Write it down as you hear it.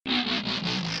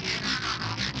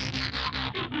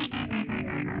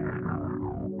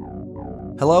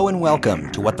Hello and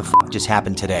welcome to What the F*** Just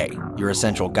Happened Today, your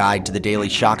essential guide to the daily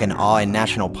shock and awe in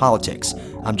national politics.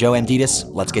 I'm Joe Amditis.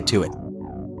 Let's get to it.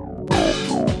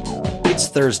 It's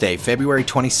Thursday, February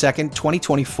 22nd,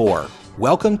 2024.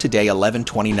 Welcome to day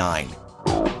 1129.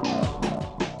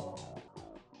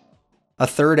 A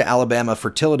third Alabama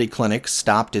fertility clinic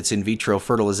stopped its in vitro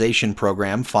fertilization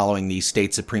program following the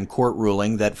state Supreme Court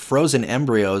ruling that frozen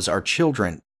embryos are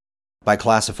children. By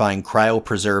classifying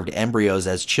cryopreserved embryos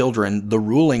as children, the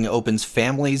ruling opens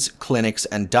families, clinics,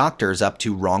 and doctors up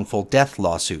to wrongful death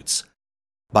lawsuits.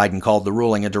 Biden called the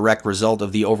ruling a direct result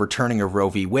of the overturning of Roe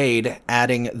v. Wade,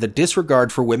 adding, "The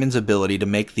disregard for women's ability to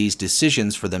make these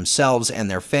decisions for themselves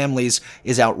and their families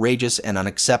is outrageous and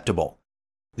unacceptable."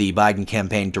 The Biden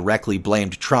campaign directly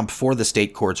blamed Trump for the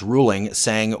state court's ruling,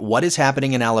 saying what is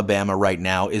happening in Alabama right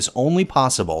now is only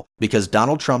possible because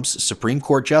Donald Trump's Supreme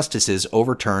Court justices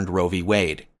overturned Roe v.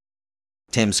 Wade.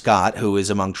 Tim Scott, who is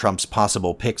among Trump's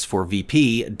possible picks for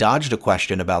VP, dodged a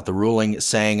question about the ruling,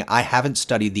 saying, "I haven't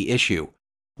studied the issue,"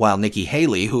 while Nikki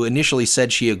Haley, who initially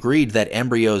said she agreed that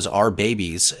embryos are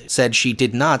babies, said she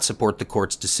did not support the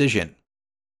court's decision.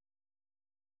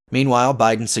 Meanwhile,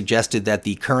 Biden suggested that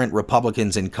the current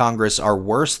Republicans in Congress are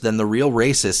worse than the real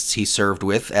racists he served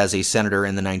with as a senator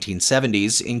in the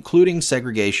 1970s, including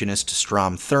segregationist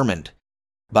Strom Thurmond.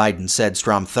 Biden said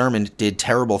Strom Thurmond did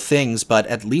terrible things, but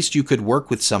at least you could work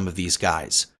with some of these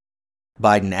guys.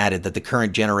 Biden added that the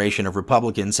current generation of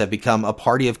Republicans have become a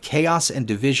party of chaos and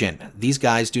division. These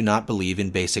guys do not believe in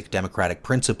basic democratic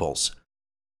principles.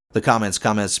 The comments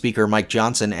come as Speaker Mike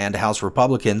Johnson and House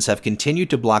Republicans have continued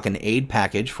to block an aid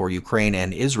package for Ukraine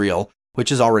and Israel, which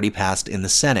has already passed in the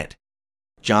Senate.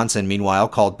 Johnson, meanwhile,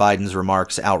 called Biden's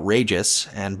remarks outrageous,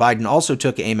 and Biden also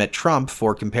took aim at Trump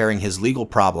for comparing his legal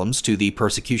problems to the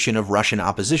persecution of Russian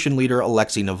opposition leader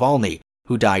Alexei Navalny,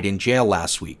 who died in jail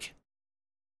last week.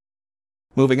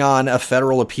 Moving on, a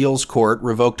federal appeals court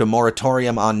revoked a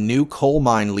moratorium on new coal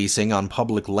mine leasing on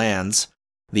public lands.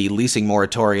 The leasing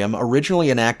moratorium, originally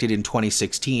enacted in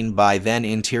 2016 by then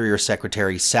Interior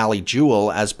Secretary Sally Jewell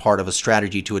as part of a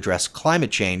strategy to address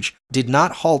climate change, did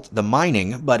not halt the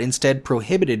mining, but instead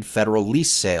prohibited federal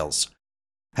lease sales.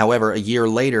 However, a year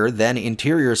later, then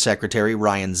Interior Secretary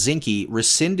Ryan Zinke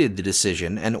rescinded the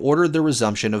decision and ordered the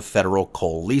resumption of federal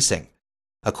coal leasing.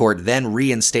 A court then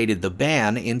reinstated the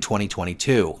ban in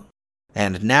 2022.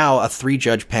 And now a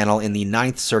three-judge panel in the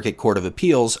Ninth Circuit Court of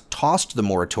Appeals tossed the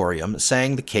moratorium,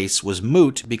 saying the case was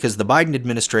moot because the Biden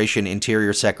administration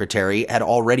Interior Secretary had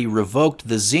already revoked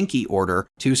the Zinke order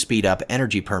to speed up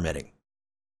energy permitting.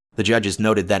 The judges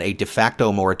noted that a de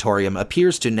facto moratorium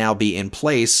appears to now be in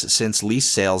place since lease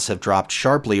sales have dropped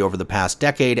sharply over the past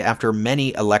decade after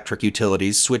many electric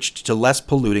utilities switched to less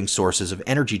polluting sources of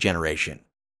energy generation.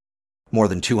 More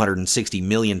than 260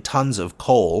 million tons of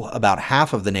coal, about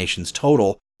half of the nation's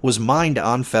total, was mined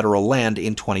on federal land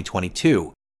in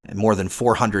 2022, and more than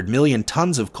 400 million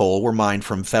tons of coal were mined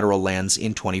from federal lands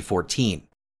in 2014.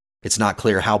 It's not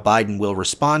clear how Biden will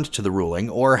respond to the ruling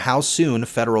or how soon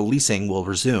federal leasing will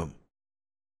resume.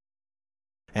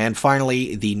 And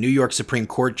finally, the New York Supreme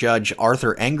Court Judge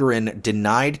Arthur Engoron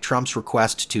denied Trump's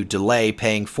request to delay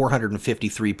paying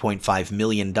 $453.5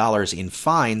 million in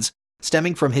fines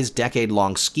stemming from his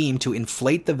decade-long scheme to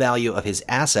inflate the value of his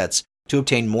assets to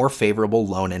obtain more favorable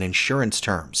loan and insurance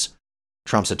terms.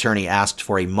 Trump's attorney asked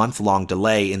for a month-long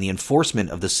delay in the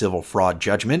enforcement of the civil fraud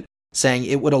judgment, saying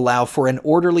it would allow for an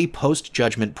orderly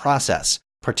post-judgment process,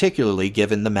 particularly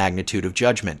given the magnitude of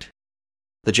judgment.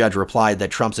 The judge replied that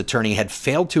Trump's attorney had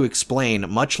failed to explain,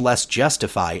 much less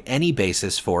justify, any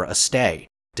basis for a stay,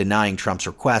 denying Trump's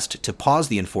request to pause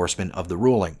the enforcement of the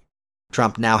ruling.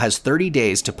 Trump now has 30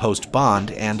 days to post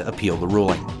bond and appeal the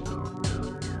ruling.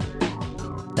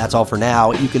 That's all for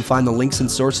now. You can find the links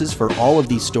and sources for all of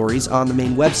these stories on the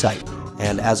main website.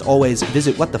 And as always,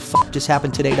 visit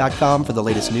whatthefjusthappenedtoday.com for the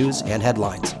latest news and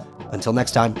headlines. Until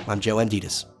next time, I'm Joe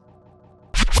Amditis.